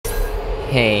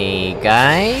Hey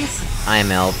guys, I'm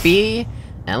LB,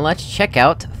 and let's check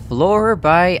out Floor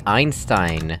by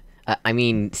Einstein.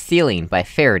 Ceiling by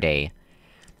Faraday.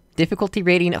 Difficulty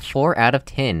rating 4 out of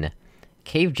 10.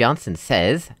 Cave Johnson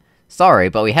says, "Sorry,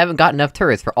 but we haven't got enough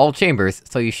turrets for all chambers,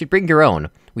 so you should bring your own.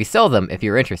 We sell them if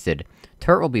you're interested.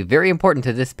 Turret will be very important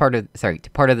to this part of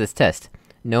this test.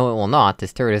 No, it will not.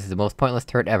 This turret is the most pointless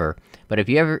turret ever. But if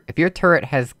your turret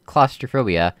has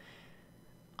claustrophobia..."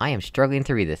 I am struggling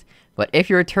to read this. "But if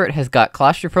your turret has got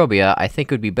claustrophobia, I think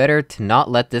it would be better to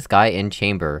not let this guy in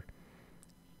chamber."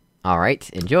 Alright,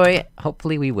 enjoy.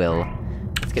 Hopefully we will.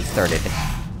 Let's get started.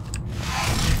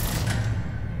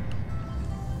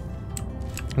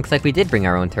 Looks like we did bring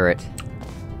our own turret.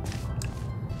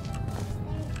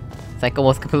 It's like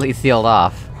almost completely sealed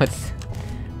off.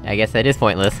 I guess that is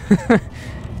pointless.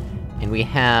 And we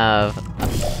have up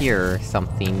here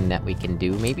something that we can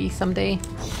do maybe someday?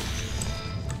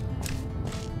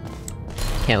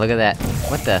 Can't look at that.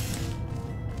 What the?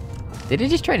 Did it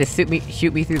just try to shoot me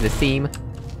through the seam?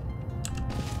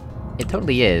 It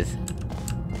totally is.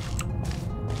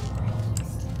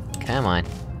 Come on.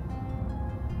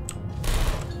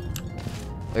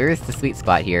 Where is the sweet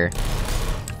spot here?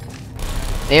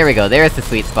 There we go, there's the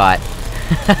sweet spot!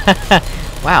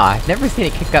 Wow, I've never seen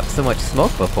it kick up so much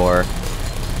smoke before.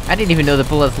 I didn't even know the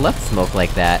bullets left smoke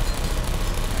like that.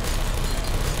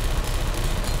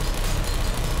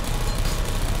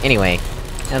 Anyway,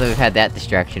 now that we've had that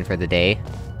distraction for the day,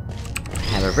 I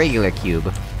have a regular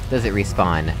cube. Does it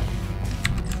respawn?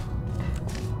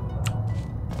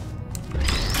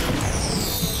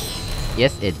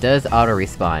 Yes, it does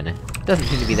auto-respawn. Doesn't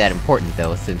seem to be that important,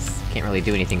 though, since can't really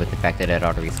do anything with the fact that it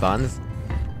auto-respawns.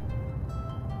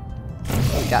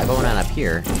 What we got going on up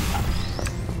here?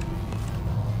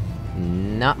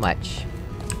 Not much.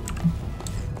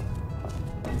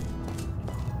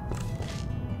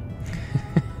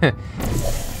 That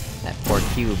poor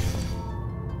cube.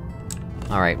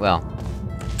 Alright, well.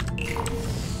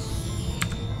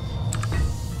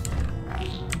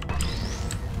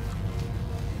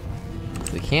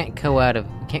 We can't go out of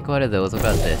those, what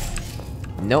about this?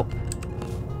 Nope.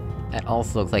 That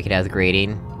also looks like it has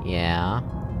grading. Yeah.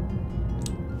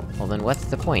 Well then what's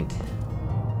the point?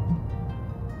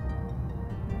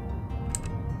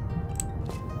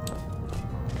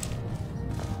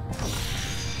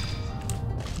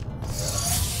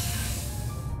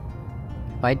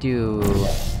 If I do...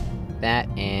 that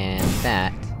and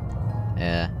that...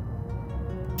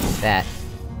 that...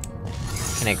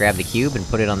 Can I grab the cube and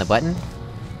put it on the button?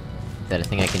 Is that a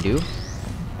thing I can do?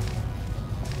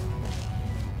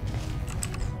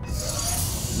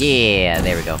 Yeah,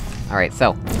 there we go. Alright,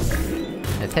 so...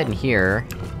 let's head in here...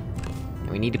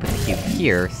 and we need to put the cube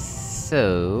here,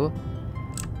 so...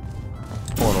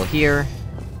 portal here...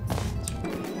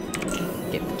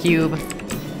 get the cube...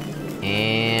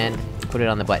 and... put it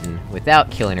on the button,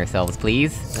 without killing ourselves,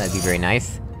 please. That'd be very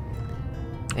nice.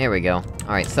 There we go.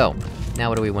 Alright, so... now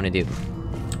what do we want to do?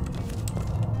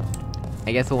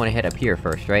 I guess we'll wanna head up here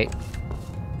first, right?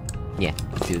 Yeah,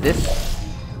 let's do this.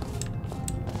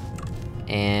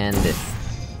 And this.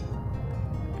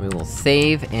 We will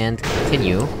save and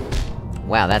continue.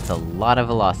 Wow, that's a lot of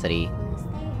velocity.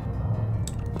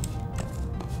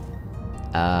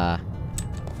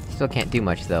 Still can't do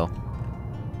much, though.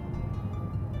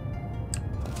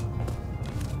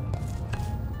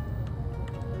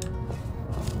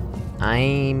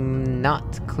 I'm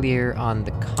not clear on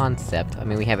the concept. I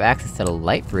mean, we have access to the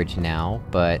light bridge now,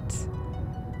 but...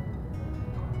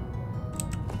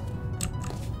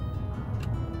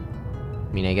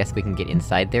 I mean, I guess we can get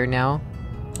inside there now?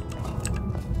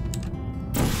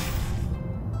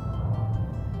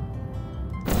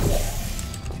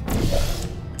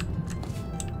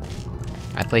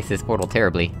 I placed this portal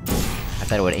terribly. I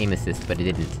thought it would aim assist, but it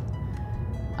didn't.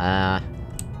 Now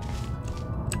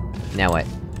what?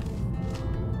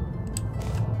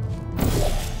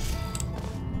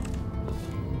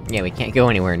 Yeah, we can't go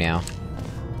anywhere now.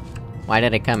 Why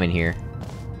did I come in here?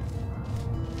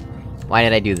 Why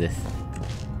did I do this?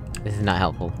 This is not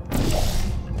helpful.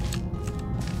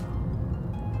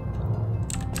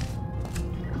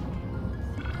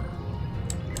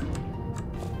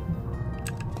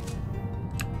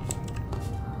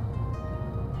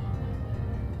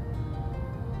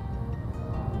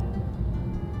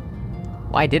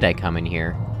 Why did I come in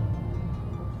here?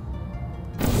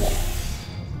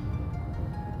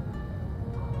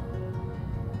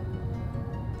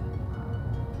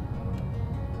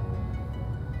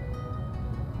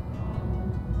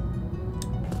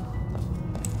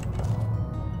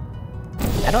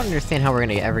 I don't understand how we're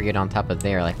gonna ever get on top of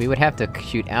there, like, we would have to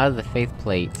shoot out of the faith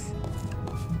plates...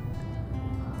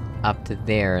 up to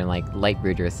there and, like, light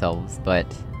bridge ourselves, but...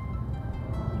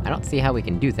 I don't see how we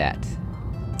can do that.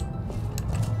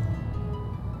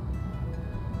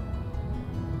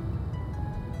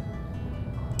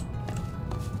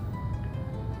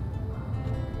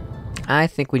 I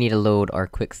think we need to load our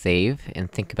quick save, and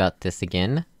think about this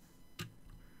again.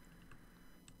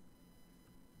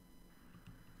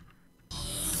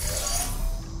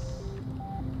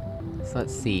 So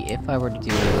let's see, if I were to do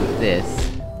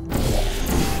this...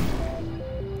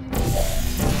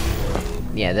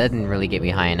 Yeah, that didn't really get me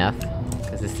high enough,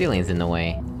 cause the ceiling's in the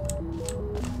way.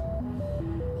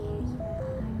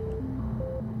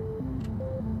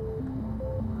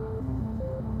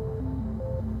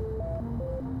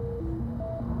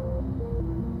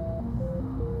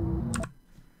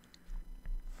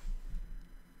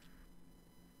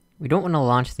 We don't want to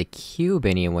launch the cube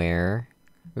anywhere.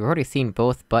 We've already seen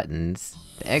both buttons.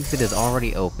 The exit is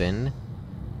already open.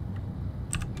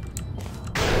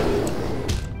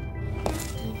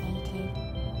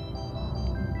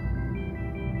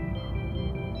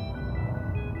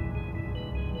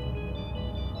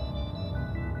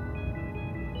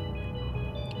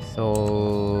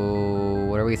 So...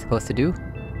 what are we supposed to do?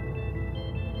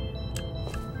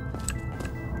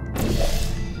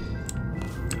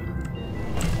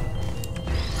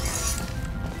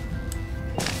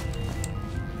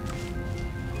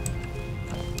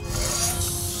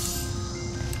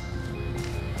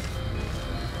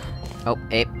 Oh,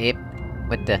 ape.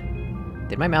 What the...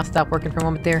 Did my mouse stop working for a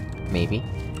moment there? Maybe.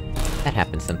 That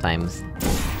happens sometimes.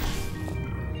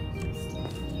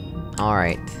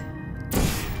 Alright.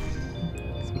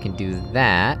 So we can do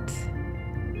that.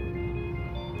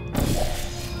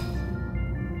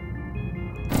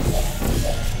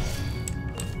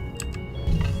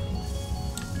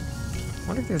 I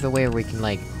wonder if there's a way where we can,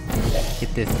 like,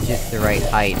 get this just the right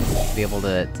height to be able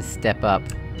to step up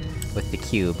with the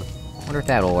cube. I wonder if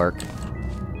that'll work.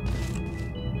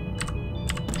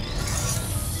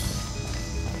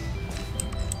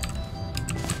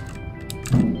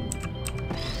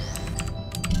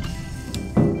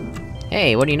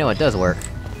 Hey, what do you know, it does work.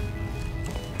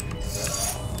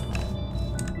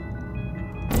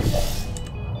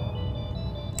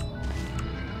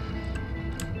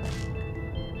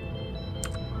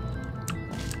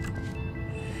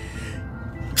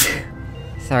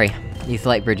 Sorry, these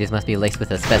light bridges must be laced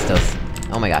with asbestos.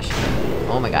 Oh my gosh.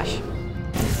 Oh my gosh.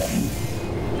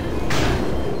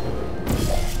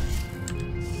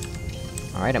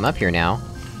 Alright, I'm up here now.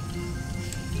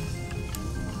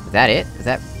 Is that it? Is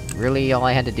that really all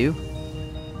I had to do?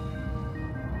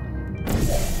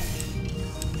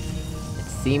 It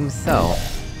seems so.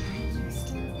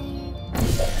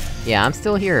 Yeah, I'm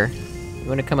still here. You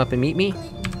wanna come up and meet me?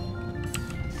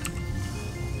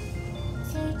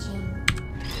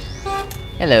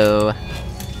 Hello!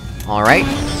 Alright,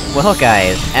 well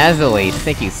guys, as always,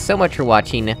 thank you so much for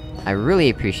watching, I really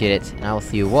appreciate it, and I will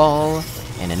see you all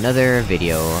in another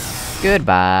video.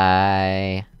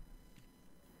 Goodbye!